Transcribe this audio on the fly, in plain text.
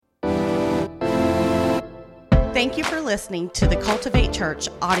Thank you for listening to the Cultivate Church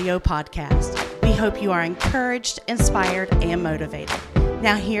audio podcast. We hope you are encouraged, inspired, and motivated.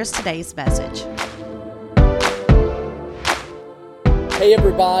 Now here's today's message. Hey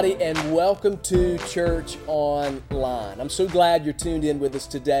everybody, and welcome to Church Online. I'm so glad you're tuned in with us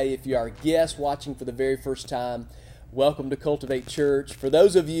today. If you are a guest watching for the very first time, welcome to Cultivate Church. For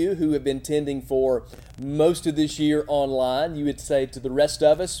those of you who have been tending for most of this year online, you would say to the rest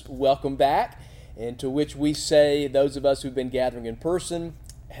of us, welcome back. And to which we say, those of us who've been gathering in person,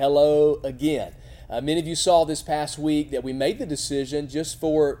 hello again. Many of you saw this past week that we made the decision just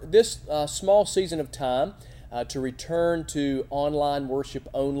for this small season of time to return to online worship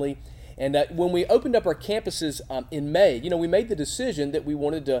only. And when we opened up our campuses in May, we made the decision that we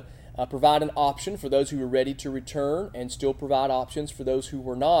wanted to provide an option for those who were ready to return and still provide options for those who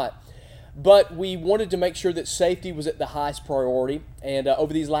were not. But we wanted to make sure that safety was at the highest priority. And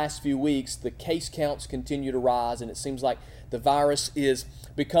over these last few weeks, the case counts continue to rise, and it seems like the virus is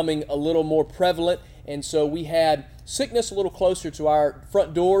becoming a little more prevalent. And so we had sickness a little closer to our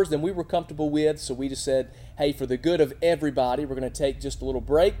front doors than we were comfortable with. So we just said, hey, for the good of everybody, we're going to take just a little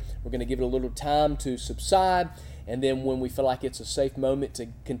break. We're going to give it a little time to subside. And then when we feel like it's a safe moment to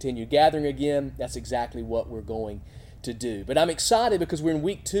continue gathering again, that's exactly what we're going to do. But I'm excited because we're in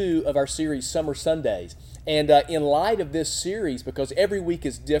week 2 of our series, Summer Sundays. And in light of this series, because every week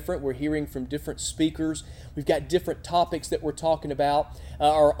is different, we're hearing from different speakers. We've got different topics that we're talking about.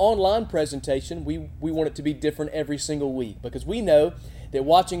 Our online presentation, we want it to be different every single week because we know that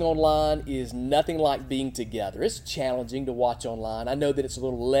watching online is nothing like being together. It's challenging to watch online. I know that it's a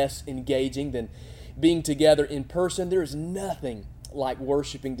little less engaging than being together in person. There is nothing like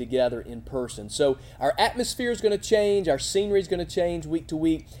worshiping together in person. So our atmosphere is going to change, our scenery is going to change week to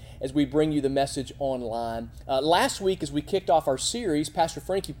week as we bring you the message online. Last week, as we kicked off our series, Pastor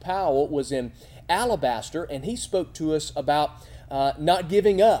Frankie Powell was in Alabaster, and he spoke to us about not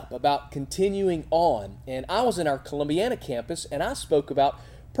giving up, about continuing on. And I was in our Columbiana campus, and I spoke about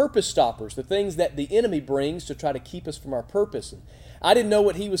purpose stoppers, the things that the enemy brings to try to keep us from our purpose. And I didn't know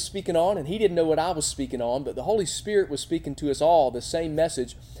what he was speaking on, and he didn't know what I was speaking on, but the Holy Spirit was speaking to us all the same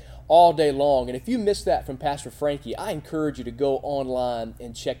message all day long. And if you missed that from Pastor Frankie, I encourage you to go online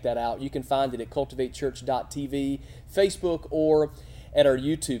and check that out. You can find it at cultivatechurch.tv, Facebook, or at our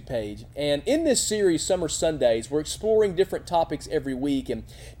YouTube page. And in this series, Summer Sundays, we're exploring different topics every week. And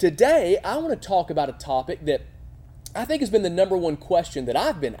today, I want to talk about a topic that I think has been the number one question that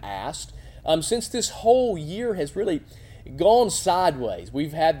I've been asked since this whole year has really gone sideways.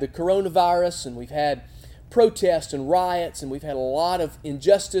 We've had the coronavirus, and we've had protests and riots, and we've had a lot of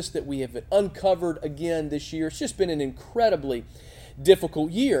injustice that we have uncovered again this year. It's just been an incredibly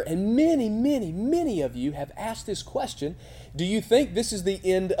difficult year. And many of you have asked this question: do you think this is the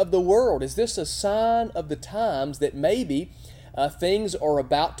end of the world? Is this a sign of the times that maybe things are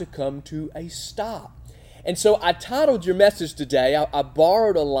about to come to a stop? And so I titled your message today, I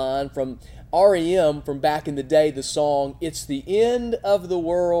borrowed a line from REM from back in the day, the song, "It's the End of the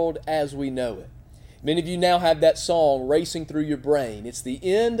World as We Know It." Many of you now have that song racing through your brain. It's the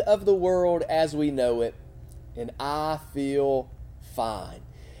end of the world as we know it, and I feel fine.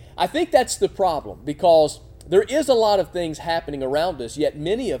 I think that's the problem, because there is a lot of things happening around us, yet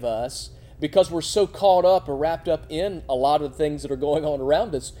many of us, because we're so caught up or wrapped up in a lot of the things that are going on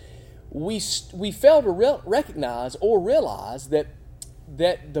around us, we fail to recognize or realize that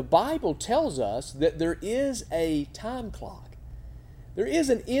the Bible tells us that there is a time clock. There is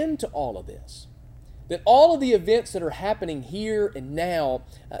an end to all of this. That all of the events that are happening here and now,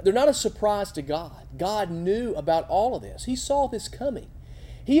 they're not a surprise to God. God knew about all of this. He saw this coming.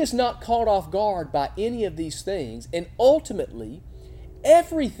 He is not caught off guard by any of these things. And ultimately,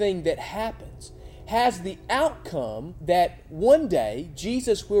 everything that happens has the outcome that one day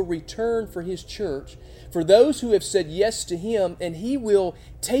Jesus will return for His church, for those who have said yes to Him, and He will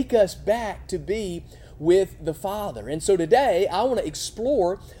take us back to be with the Father. And so today, I want to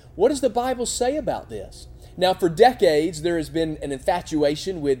explore, what does the Bible say about this? Now, for decades, there has been an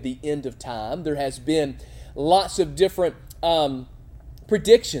infatuation with the end of time. There has been lots of different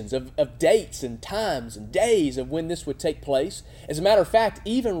predictions of dates and times and days of when this would take place. As a matter of fact,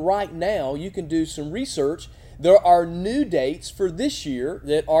 even right now, you can do some research. There are new dates for this year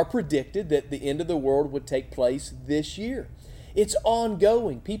that are predicted that the end of the world would take place this year. It's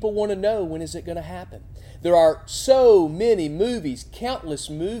ongoing. People want to know, when is it going to happen? There are so many movies, countless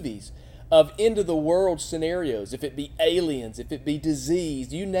movies of end of the world scenarios. If it be aliens, if it be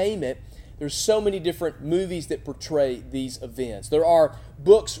disease, you name it. There's so many different movies that portray these events. There are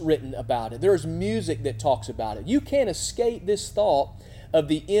books written about it. There's music that talks about it. You can't escape this thought of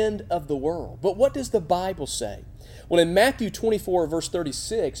the end of the world. But what does the Bible say? Well, in Matthew 24, verse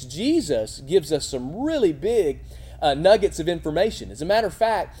 36, Jesus gives us some really big nuggets of information. As a matter of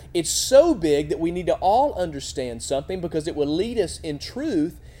fact, it's so big that we need to all understand something because it will lead us in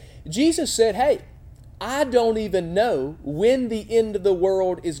truth. Jesus said, hey, I don't even know when the end of the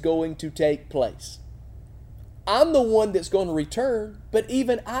world is going to take place. I'm the one that's going to return, but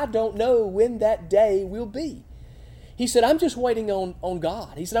even I don't know when that day will be. He said, I'm just waiting on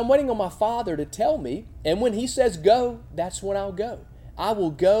God. He said, I'm waiting on my Father to tell me, and when He says go, that's when I'll go. I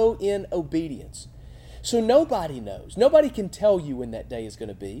will go in obedience. So nobody knows. Nobody can tell you when that day is going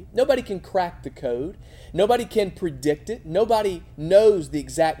to be. Nobody can crack the code. Nobody can predict it. Nobody knows the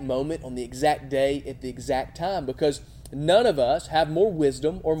exact moment on the exact day at the exact time because none of us have more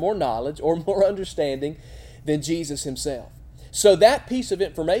wisdom or more knowledge or more understanding than Jesus Himself. So that piece of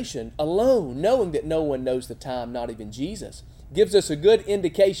information alone, knowing that no one knows the time, not even Jesus, gives us a good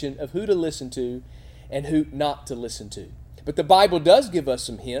indication of who to listen to and who not to listen to. But the Bible does give us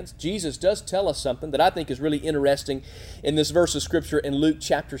some hints. Jesus does tell us something that I think is really interesting in this verse of Scripture in Luke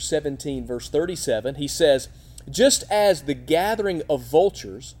chapter 17, verse 37. He says, just as the gathering of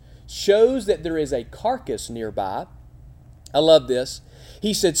vultures shows that there is a carcass nearby, I love this,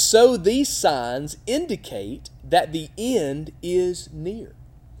 he said, so these signs indicate that the end is near.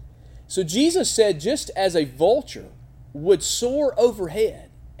 So Jesus said, just as a vulture would soar overhead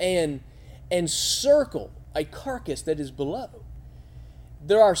and circle a carcass that is below,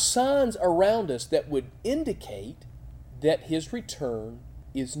 there are signs around us that would indicate that His return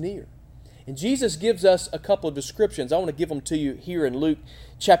is near. And Jesus gives us a couple of descriptions. I want to give them to you here in Luke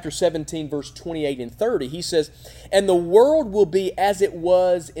chapter 17, verse 28 and 30. He says, and the world will be as it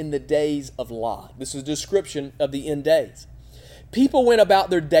was in the days of Lot. This is a description of the end days. People went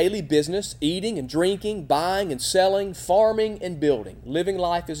about their daily business, eating and drinking, buying and selling, farming and building, living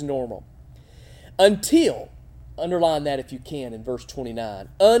life as normal. Until, underline that if you can in verse 29,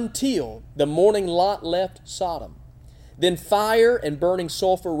 until the morning Lot left Sodom. Then fire and burning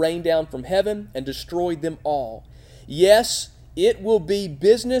sulfur rained down from heaven and destroyed them all. Yes, it will be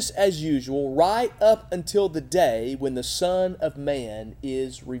business as usual right up until the day when the Son of Man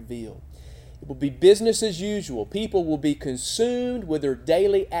is revealed. It will be business as usual. People will be consumed with their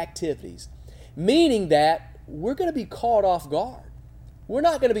daily activities, meaning that we're going to be caught off guard. We're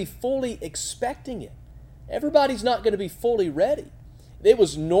not going to be fully expecting it. Everybody's not going to be fully ready. It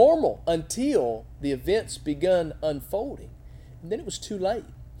was normal until the events begun unfolding. And then it was too late.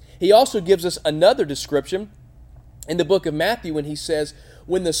 He also gives us another description in the book of Matthew when he says,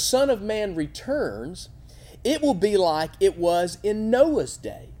 when the Son of Man returns, it will be like it was in Noah's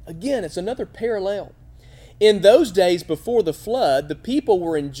day. Again, it's another parallel. In those days before the flood, the people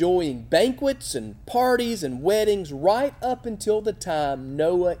were enjoying banquets and parties and weddings right up until the time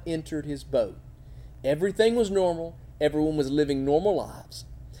Noah entered his boat. Everything was normal. Everyone was living normal lives.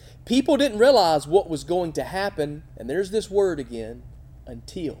 People didn't realize what was going to happen, and there's this word again,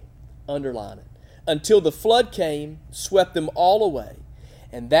 until. Underline it. Until the flood came, swept them all away.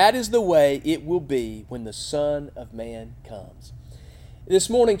 And that is the way it will be when the Son of Man comes. This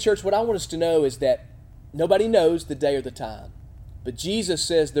morning, church, what I want us to know is that nobody knows the day or the time. But Jesus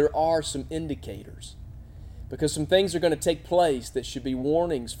says there are some indicators, because some things are going to take place that should be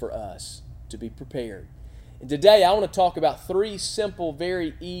warnings for us to be prepared. And today I want to talk about three simple,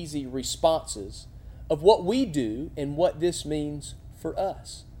 very easy responses of what we do and what this means for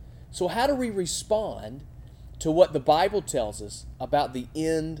us. So how do we respond to what the Bible tells us about the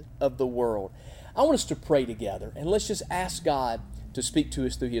end of the world? I want us to pray together, and let's just ask God to speak to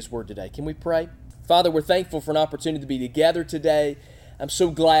us through His Word today. Can we pray? Father, we're thankful for an opportunity to be together today. I'm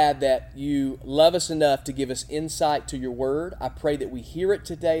so glad that you love us enough to give us insight to your Word. I pray that we hear it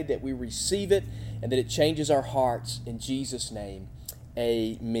today, that we receive it, and that it changes our hearts. In Jesus' name,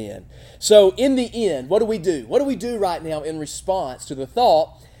 amen. So in the end, what do we do? What do we do right now in response to the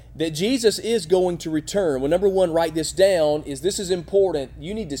thought that Jesus is going to return? Well, number one, write this down, this is important.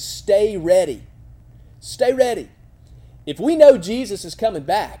 You need to stay ready. Stay ready. If we know Jesus is coming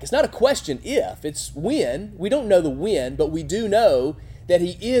back, it's not a question if, it's when. We don't know the when, but we do know that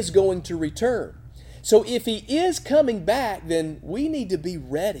He is going to return. So if He is coming back, then we need to be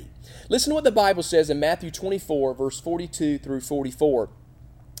ready. Listen to what the Bible says in Matthew 24, verse 42 through 44.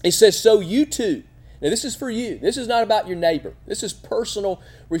 It says, so you too. Now this is for you. This is not about your neighbor. This is personal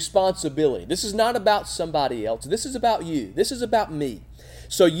responsibility. This is not about somebody else. This is about you. This is about me.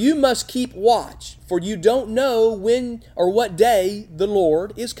 So you must keep watch, for you don't know when or what day the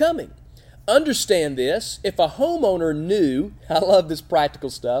Lord is coming. Understand this, if a homeowner knew, I love this practical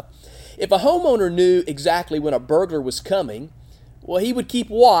stuff, if a homeowner knew exactly when a burglar was coming, well, he would keep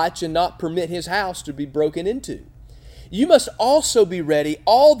watch and not permit his house to be broken into. You must also be ready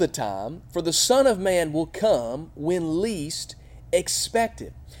all the time, for the Son of Man will come when least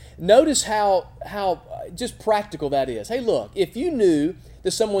expected. Notice how just practical that is. Hey, look, if you knew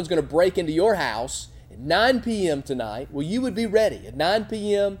that someone's going to break into your house at 9 p.m. tonight, well, you would be ready. At 9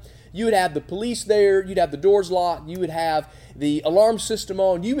 p.m., you would have the police there, you'd have the doors locked, you would have the alarm system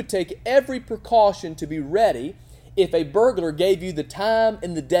on, you would take every precaution to be ready if a burglar gave you the time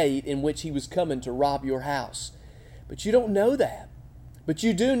and the date in which he was coming to rob your house. But you don't know that. But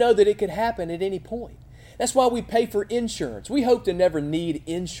you do know that it could happen at any point. That's why we pay for insurance. We hope to never need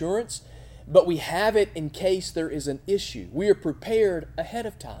insurance, but we have it in case there is an issue. We are prepared ahead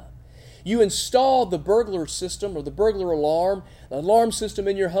of time. You install the burglar system or the burglar alarm system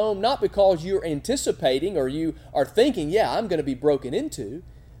in your home, not because you're anticipating or you are thinking, yeah, I'm going to be broken into,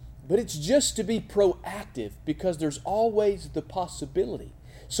 but it's just to be proactive because there's always the possibility.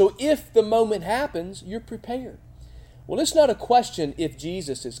 So if the moment happens, you're prepared. Well, it's not a question if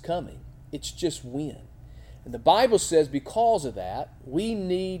Jesus is coming. It's just when. And the Bible says because of that, we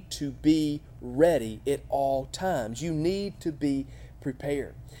need to be ready at all times. You need to be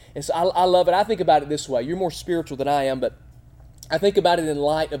prepared. And so I love it. I think about it this way. You're more spiritual than I am, but I think about it in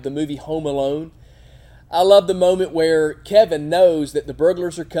light of the movie Home Alone. I love the moment where Kevin knows that the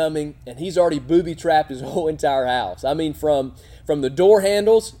burglars are coming and he's already booby-trapped his whole entire house. I mean, from the door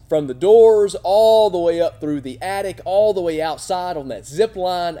handles, from the doors, all the way up through the attic, all the way outside on that zip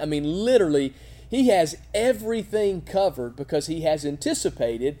line. I mean, literally, he has everything covered because he has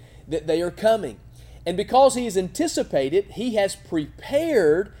anticipated that they are coming. And because he has anticipated, he has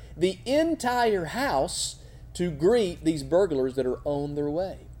prepared the entire house to greet these burglars that are on their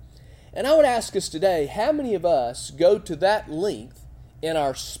way. And I would ask us today, how many of us go to that length in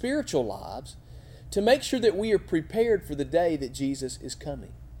our spiritual lives to make sure that we are prepared for the day that Jesus is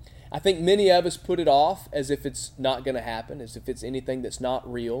coming? I think many of us put it off as if it's not going to happen, as if it's anything that's not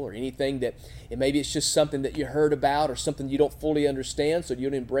real or anything that maybe it's just something that you heard about or something you don't fully understand, so you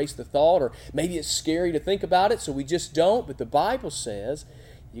don't embrace the thought, or maybe it's scary to think about it, so we just don't. But the Bible says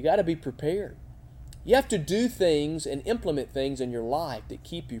you got to be prepared. You have to do things and implement things in your life that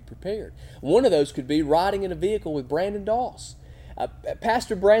keep you prepared. One of those could be riding in a vehicle with Brandon Doss.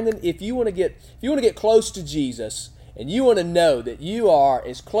 Pastor Brandon, if you want to get close to Jesus, and you want to know that you are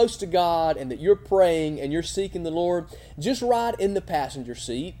as close to God and that you're praying and you're seeking the Lord, just ride in the passenger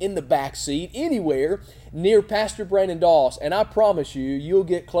seat, in the back seat, anywhere near Pastor Brandon Doss, and I promise you, you'll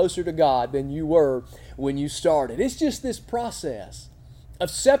get closer to God than you were when you started. It's just this process of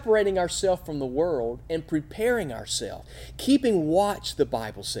separating ourselves from the world and preparing ourselves. Keeping watch, the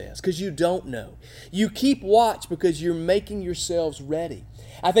Bible says, because you don't know. You keep watch because you're making yourselves ready.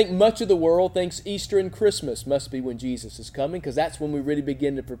 I think much of the world thinks Easter and Christmas must be when Jesus is coming, because that's when we really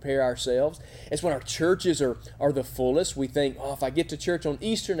begin to prepare ourselves. It's when our churches are the fullest. We think, if I get to church on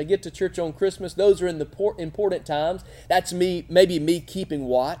Easter and I get to church on Christmas, those are in the important times. That's maybe me keeping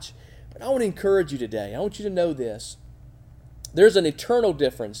watch. But I want to encourage you today. I want you to know this. There's an eternal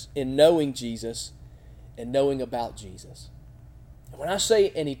difference in knowing Jesus and knowing about Jesus. And when I say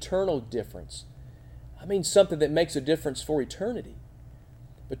an eternal difference, I mean something that makes a difference for eternity.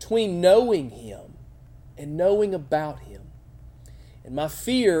 Between knowing Him and knowing about Him. And my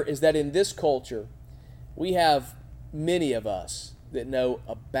fear is that in this culture, we have many of us that know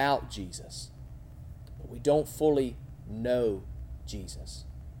about Jesus, but we don't fully know Jesus.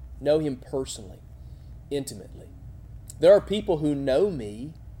 Know Him personally, intimately. There are people who know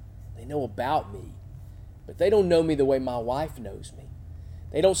me, they know about me, but they don't know me the way my wife knows me.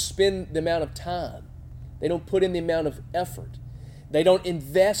 They don't spend the amount of time. They don't put in the amount of effort. They don't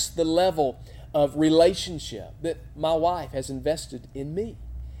invest the level of relationship that my wife has invested in me.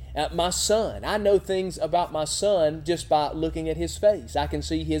 My son, I know things about my son just by looking at his face. I can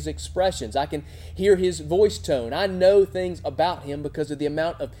see his expressions. I can hear his voice tone. I know things about him because of the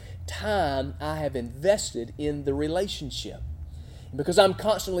amount of time I have invested in the relationship. Because I'm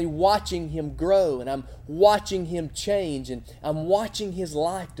constantly watching him grow and I'm watching him change and I'm watching his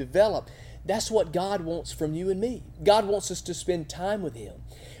life develop. That's what God wants from you and me. God wants us to spend time with Him.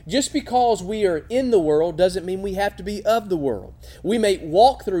 Just because we are in the world doesn't mean we have to be of the world. We may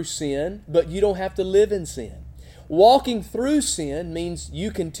walk through sin, but you don't have to live in sin. Walking through sin means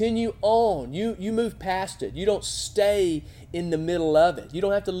you continue on. You move past it. You don't stay in the middle of it. You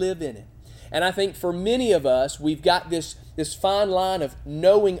don't have to live in it. And I think for many of us, we've got this fine line of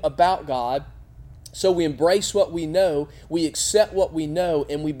knowing about God. So we embrace what we know, we accept what we know,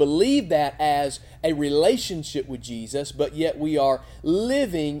 and we believe that as a relationship with Jesus, but yet we are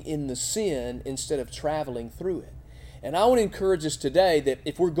living in the sin instead of traveling through it. And I want to encourage us today that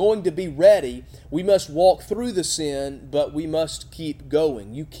if we're going to be ready, we must walk through the sin, but we must keep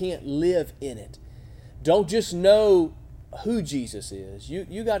going. You can't live in it. Don't just know who Jesus is.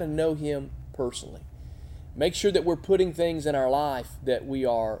 You got to know Him personally. Make sure that we're putting things in our life that we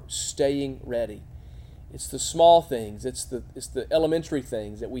are staying ready. It's the small things. It's the elementary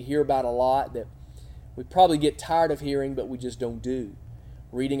things that we hear about a lot that we probably get tired of hearing, but we just don't do.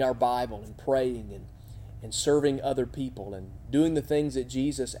 Reading our Bible and praying and serving other people and doing the things that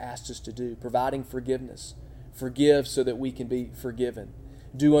Jesus asked us to do, providing forgiveness. Forgive so that we can be forgiven.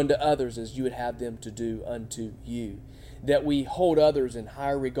 Do unto others as you would have them to do unto you. That we hold others in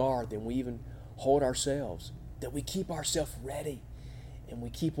higher regard than we even hold ourselves. That we keep ourselves ready and we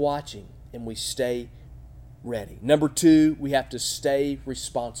keep watching and we stay ready. Number 2, we have to stay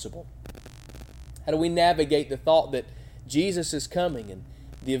responsible. How do we navigate the thought that Jesus is coming and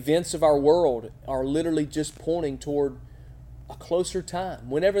the events of our world are literally just pointing toward a closer time?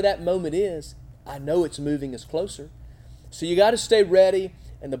 Whenever that moment is, I know it's moving us closer. So you got to stay ready,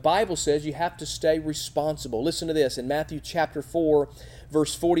 and the Bible says you have to stay responsible. Listen to this in Matthew chapter 4,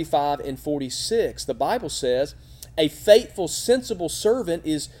 verse 45 and 46. The Bible says, "A faithful, sensible servant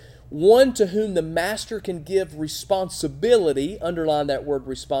is one to whom the master can give responsibility," underline that word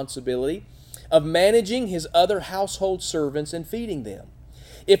responsibility, "of managing his other household servants and feeding them.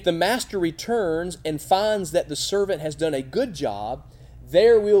 If the master returns and finds that the servant has done a good job,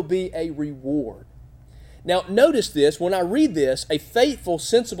 there will be a reward." Now, notice this. When I read this, a faithful,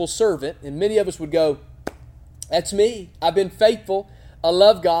 sensible servant, and many of us would go, that's me. I've been faithful. I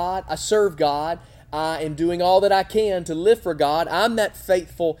love God. I serve God. I am doing all that I can to live for God. I'm that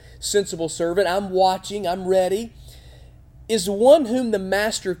faithful, sensible servant. I'm watching. I'm ready. Is one whom the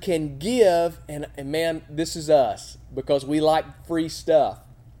master can give, and man, this is us, because we like free stuff.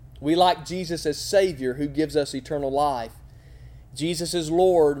 We like Jesus as Savior who gives us eternal life. Jesus as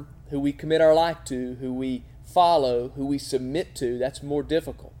Lord who we commit our life to, who we follow, who we submit to. That's more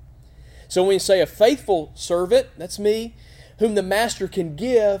difficult. So when you say a faithful servant, that's me, whom the master can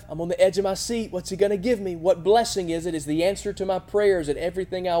give, I'm on the edge of my seat. What's He going to give me? What blessing is it? Is the answer to my prayers and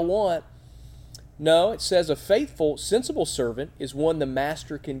everything I want? No, it says a faithful, sensible servant is one the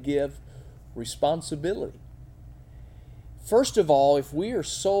master can give responsibility. First of all, if we are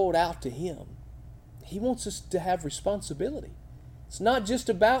sold out to Him, He wants us to have responsibility. It's not just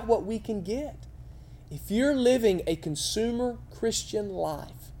about what we can get. If you're living a consumer Christian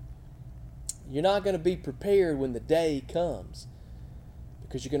life, you're not going to be prepared when the day comes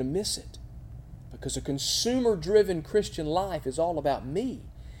because you're going to miss it. Because a consumer-driven Christian life is all about me.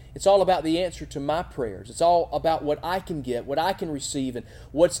 It's all about the answer to my prayers. It's all about what I can get, what I can receive, and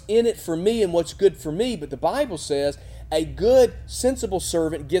what's in it for me and what's good for me. But the Bible says a good, sensible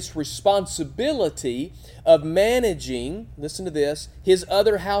servant gets responsibility of managing, listen to this, his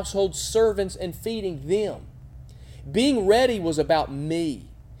other household servants and feeding them. Being ready was about me.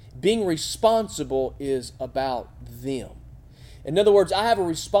 Being responsible is about them. In other words, I have a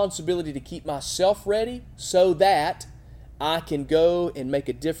responsibility to keep myself ready so that I can go and make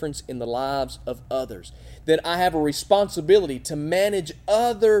a difference in the lives of others. That I have a responsibility to manage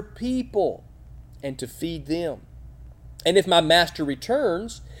other people and to feed them. And if my master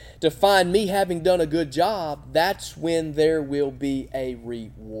returns to find me having done a good job, that's when there will be a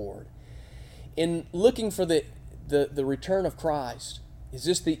reward. In looking for the return of Christ, is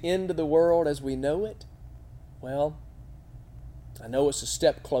this the end of the world as we know it? Well, I know it's a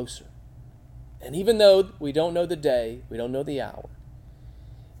step closer. And even though we don't know the day, we don't know the hour,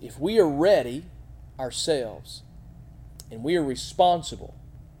 if we are ready ourselves and we are responsible,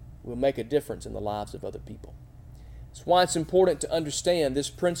 we'll make a difference in the lives of other people. That's why it's important to understand this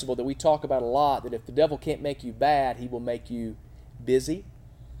principle that we talk about a lot, that if the devil can't make you bad, he will make you busy.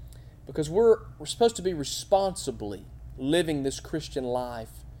 Because we're supposed to be responsibly living this Christian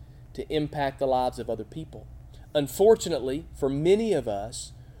life to impact the lives of other people. Unfortunately, for many of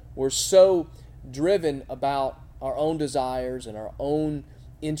us, we're so driven about our own desires and our own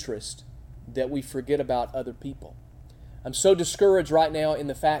interest that we forget about other people. I'm so discouraged right now in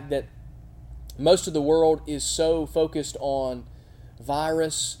the fact that most of the world is so focused on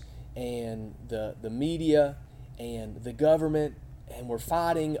virus and the media and the government, and we're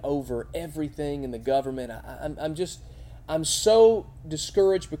fighting over everything in the government. I'm so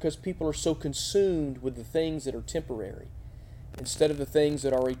discouraged because people are so consumed with the things that are temporary instead of the things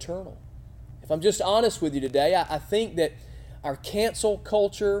that are eternal. If I'm just honest with you today, I think that our cancel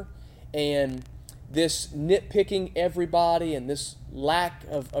culture and this nitpicking everybody and this lack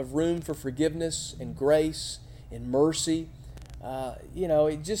of room for forgiveness and grace and mercy,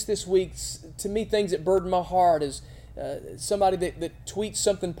 just this week, to me, things that burden my heart is somebody that tweets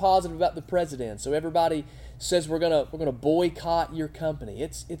something positive about the president, so everybody says we're gonna boycott your company.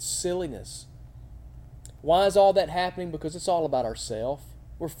 It's silliness. Why is all that happening? Because it's all about ourselves.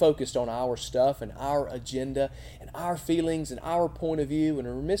 We're focused on our stuff and our agenda and our feelings and our point of view, and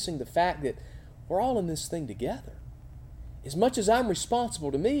we're missing the fact that we're all in this thing together. As much as I'm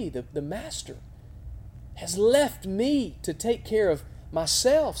responsible to me, the Master has left me to take care of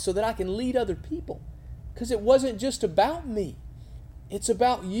myself so that I can lead other people. Because it wasn't just about me. It's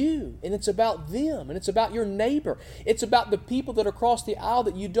about you, and it's about them, and it's about your neighbor. It's about the people that are across the aisle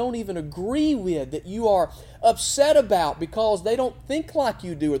that you don't even agree with, that you are upset about because they don't think like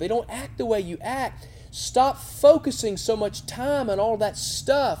you do or they don't act the way you act. Stop focusing so much time on all that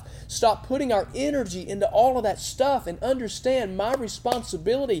stuff. Stop putting our energy into all of that stuff and understand my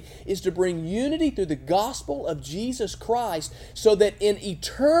responsibility is to bring unity through the gospel of Jesus Christ so that in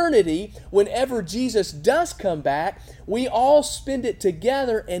eternity, whenever Jesus does come back, we all spend it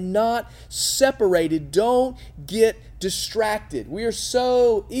together and not separated. Don't get distracted. We are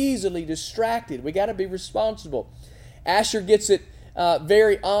so easily distracted. We got to be responsible. Asher gets it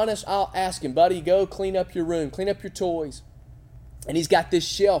very honest. I'll ask him, buddy, go clean up your room, clean up your toys. And he's got this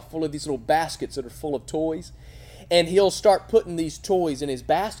shelf full of these little baskets that are full of toys. And he'll start putting these toys in his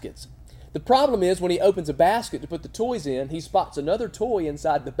baskets. The problem is when he opens a basket to put the toys in, he spots another toy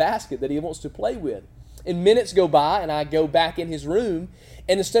inside the basket that he wants to play with. And minutes go by and I go back in his room,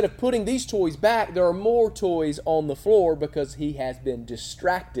 and instead of putting these toys back, there are more toys on the floor because he has been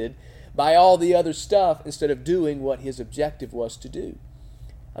distracted by all the other stuff instead of doing what his objective was to do.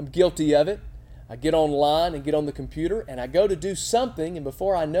 I'm guilty of it. I get online and get on the computer and I go to do something, and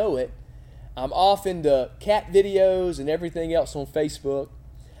before I know it, I'm off into cat videos and everything else on Facebook.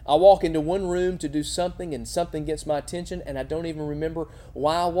 I walk into one room to do something and something gets my attention and I don't even remember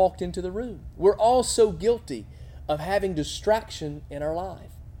why I walked into the room. We're all so guilty of having distraction in our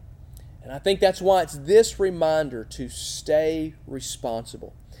life. And I think that's why it's this reminder to stay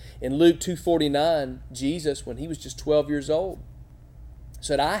responsible. In Luke 2:49, Jesus, when he was just 12 years old,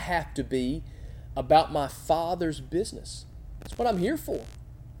 said, I have to be about my Father's business. That's what I'm here for.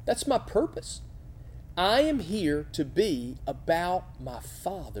 That's my purpose. I am here to be about my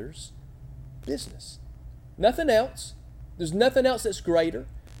Father's business. Nothing else. There's nothing else that's greater.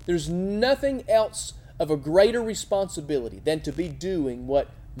 There's nothing else of a greater responsibility than to be doing what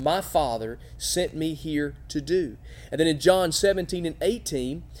my Father sent me here to do. And then in John 17 and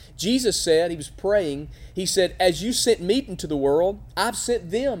 18, Jesus said, he was praying, he said, as you sent me into the world, I've sent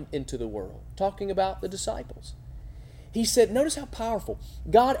them into the world. Talking about the disciples. He said, notice how powerful.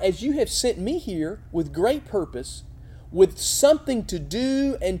 God, as you have sent me here with great purpose, with something to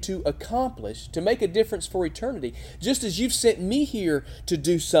do and to accomplish, to make a difference for eternity, just as you've sent me here to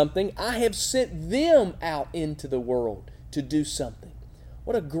do something, I have sent them out into the world to do something.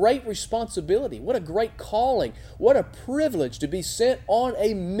 What a great responsibility. What a great calling. What a privilege to be sent on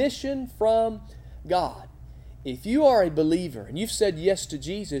a mission from God. If you are a believer and you've said yes to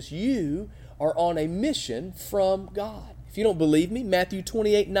Jesus, you are on a mission from God. If you don't believe me, Matthew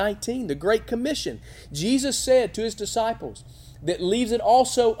 28:19, the Great Commission. Jesus said to his disciples that leaves it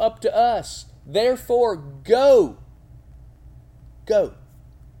also up to us. Therefore, go. Go.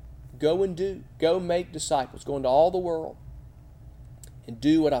 Go and do. Go make disciples. Go into all the world and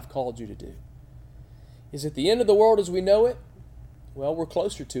do what I've called you to do. Is it the end of the world as we know it? Well, we're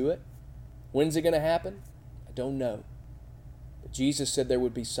closer to it. When's it going to happen? I don't know. But Jesus said there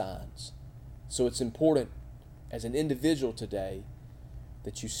would be signs. So it's important as an individual today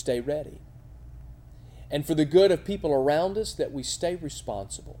that you stay ready. And for the good of people around us, that we stay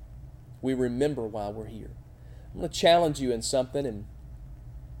responsible. We remember why we're here. I'm going to challenge you in something, and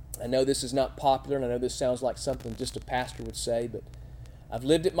I know this is not popular, and I know this sounds like something just a pastor would say, but I've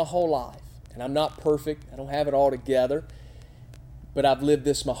lived it my whole life, and I'm not perfect. I don't have it all together, but I've lived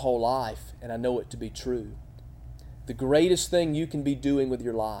this my whole life, and I know it to be true. The greatest thing you can be doing with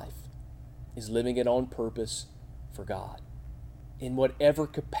your life is living it on purpose for God, in whatever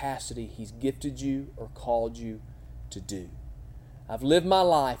capacity He's gifted you or called you to do. I've lived my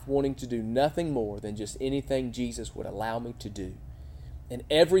life wanting to do nothing more than just anything Jesus would allow me to do. And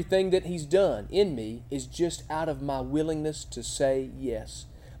everything that He's done in me is just out of my willingness to say yes.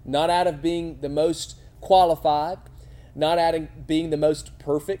 Not out of being the most qualified, not out of being the most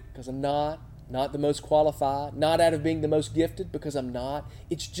perfect, because I'm not the most qualified, not out of being the most gifted, because I'm not.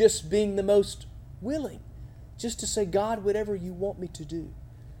 It's just being the most willing, just to say, God, whatever you want me to do.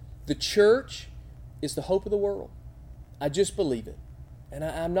 The church is the hope of the world. I just believe it. And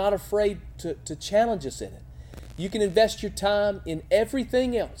I'm not afraid to challenge us in it. You can invest your time in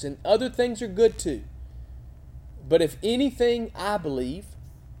everything else, and other things are good too. But if anything I believe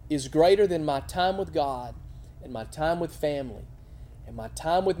is greater than my time with God and my time with family and my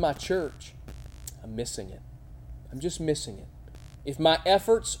time with my church, I'm missing it. I'm just missing it. If my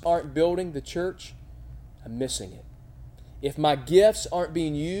efforts aren't building the church, I'm missing it. If my gifts aren't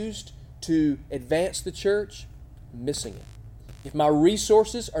being used to advance the church, I'm missing it. If my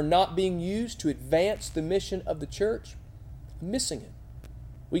resources are not being used to advance the mission of the church, I'm missing it.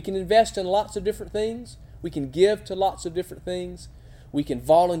 We can invest in lots of different things. We can give to lots of different things. We can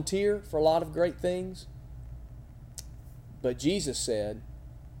volunteer for a lot of great things. But Jesus said,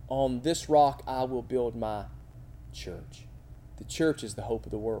 on this rock I will build my church. The church is the hope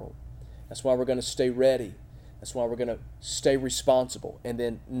of the world. That's why we're going to stay ready. That's why we're going to stay responsible. And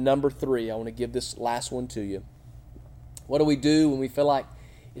then number 3, I want to give this last one to you. What do we do when we feel like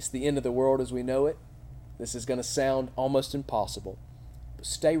it's the end of the world as we know it? This is going to sound almost impossible. But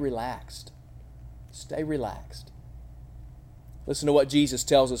stay relaxed. Stay relaxed. Listen to what Jesus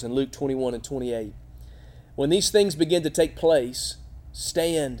tells us in Luke 21 and 28. When these things begin to take place,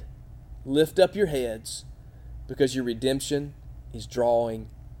 stand, lift up your heads, because your redemption is drawing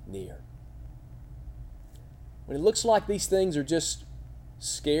near. When it looks like these things are just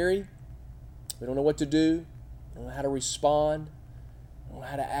scary, we don't know what to do, we don't know how to respond, we don't know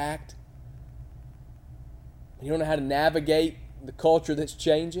how to act, you don't know how to navigate the culture that's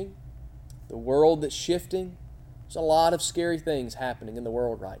changing, the world that's shifting. There's a lot of scary things happening in the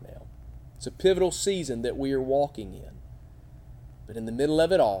world right now. It's a pivotal season that we are walking in. But in the middle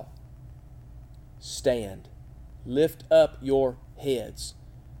of it all, stand. Lift up your heads,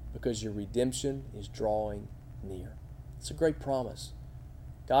 because your redemption is drawing near. It's a great promise.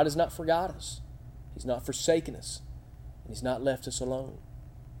 God has not forgot us. He's not forsaken us. And He's not left us alone.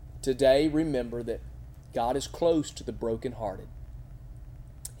 Today, remember that God is close to the brokenhearted.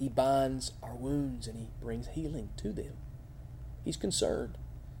 He binds our wounds and He brings healing to them. He's concerned.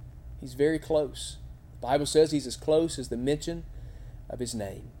 He's very close. The Bible says He's as close as the mention of His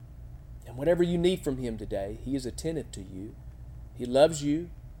name. And whatever you need from Him today, He is attentive to you. He loves you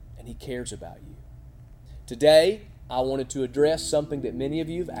and He cares about you. Today, I wanted to address something that many of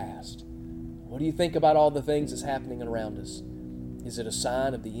you have asked. What do you think about all the things that's happening around us? Is it a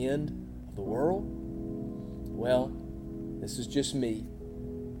sign of the end of the world? Well, this is just me,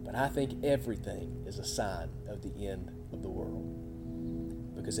 but I think everything is a sign of the end of the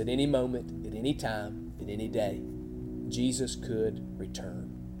world. Because at any moment, at any time, at any day, Jesus could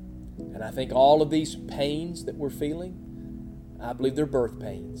return. And I think all of these pains that we're feeling, I believe they're birth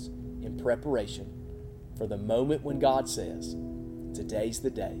pains in preparation for the moment when God says, today's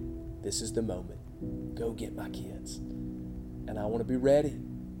the day, this is the moment, go get my kids. And I want to be ready.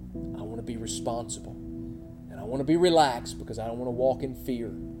 I want to be responsible. And I want to be relaxed, because I don't want to walk in fear.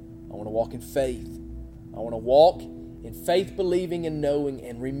 I want to walk in faith. I want to walk in faith, believing and knowing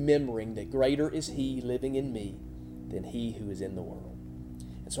and remembering that greater is He living in me than he who is in the world.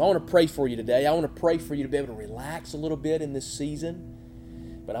 And so I want to pray for you today. I want to pray for you to be able to relax a little bit in this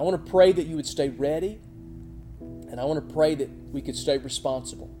season. But I want to pray that you would stay ready. And I want to pray that we could stay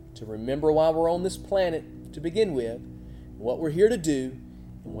responsible, to remember why we're on this planet to begin with, what we're here to do,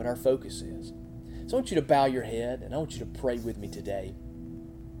 and what our focus is. So I want you to bow your head, and I want you to pray with me today.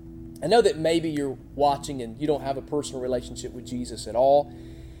 I know that maybe you're watching and you don't have a personal relationship with Jesus at all.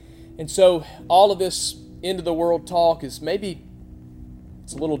 And so all of this end of the world talk is maybe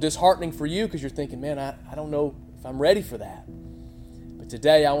it's a little disheartening for you, because you're thinking, man, I don't know if I'm ready for that. But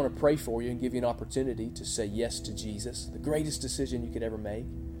today I want to pray for you and give you an opportunity to say yes to Jesus, the greatest decision you could ever make.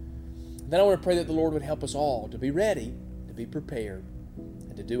 Then I want to pray that the Lord would help us all to be ready, to be prepared,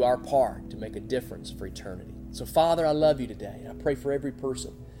 and to do our part to make a difference for eternity. So Father, I love you today. I pray for every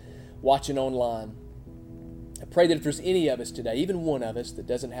person watching online. I pray that if there's any of us today, even one of us that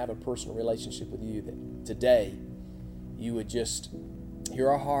doesn't have a personal relationship with you, that today you would just hear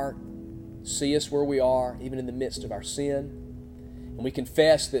our heart, see us where we are, even in the midst of our sin. And we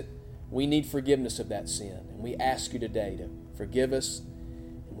confess that we need forgiveness of that sin. And we ask you today to forgive us.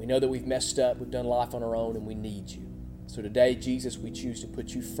 And we know that we've messed up, we've done life on our own, and we need you. So today, Jesus, we choose to put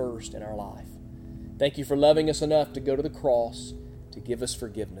you first in our life. Thank you for loving us enough to go to the cross to give us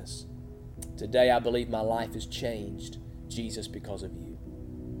forgiveness. Today, I believe my life is changed, Jesus, because of you.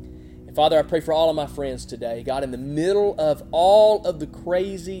 And Father, I pray for all of my friends today. God, in the middle of all of the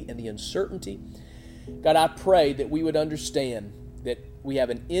crazy and the uncertainty, God, I pray that we would understand that we have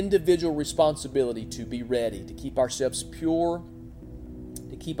an individual responsibility to be ready, to keep ourselves pure,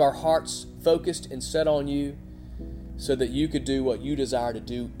 to keep our hearts focused and set on you, so that you could do what you desire to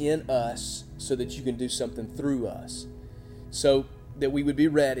do in us, so that you can do something through us, so that we would be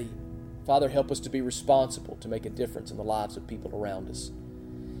ready. Father, help us to be responsible to make a difference in the lives of people around us.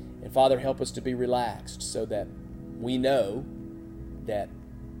 And Father, help us to be relaxed so that we know that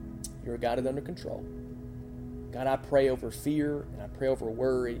you're a God that's under control. God, I pray over fear, and I pray over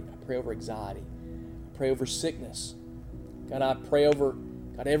worry, I pray over anxiety, I pray over sickness. God, I pray over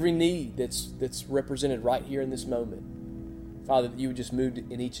every need that's represented right here in this moment. Father, that you would just move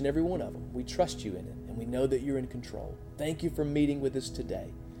in each and every one of them. We trust you in it, and we know that you're in control. Thank you for meeting with us today.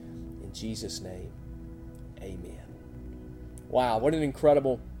 In Jesus' name, amen. Wow, what an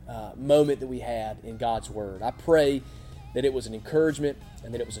incredible moment that we had in God's Word. I pray that it was an encouragement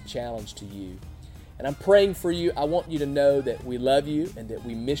and that it was a challenge to you. And I'm praying for you. I want you to know that we love you and that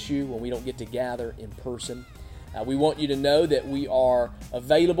we miss you when we don't get to gather in person. We want you to know that we are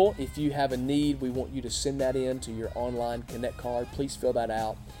available. If you have a need, we want you to send that in to your online Connect card. Please fill that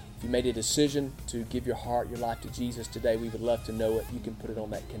out. If you made a decision to give your heart, your life to Jesus today, we would love to know it. You can put it on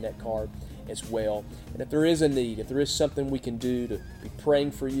that Connect card as well. And if there is a need, if there is something we can do to be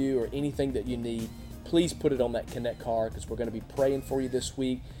praying for you or anything that you need, please put it on that Connect card, because we're going to be praying for you this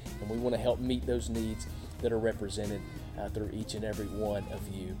week, and we want to help meet those needs that are represented through each and every one of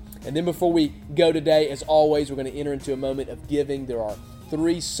you. And then before we go today, as always, we're going to enter into a moment of giving. There are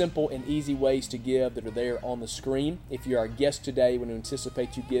 3 simple and easy ways to give that are there on the screen. If you're our guest today, we want to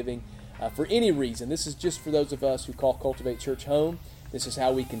anticipate you giving for any reason. This is just for those of us who call Cultivate Church home. This is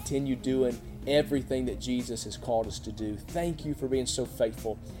how we continue doing everything that Jesus has called us to do. Thank you for being so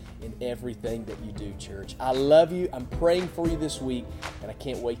faithful in everything that you do, church. I love you. I'm praying for you this week, and I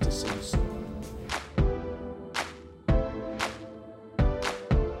can't wait to see you soon.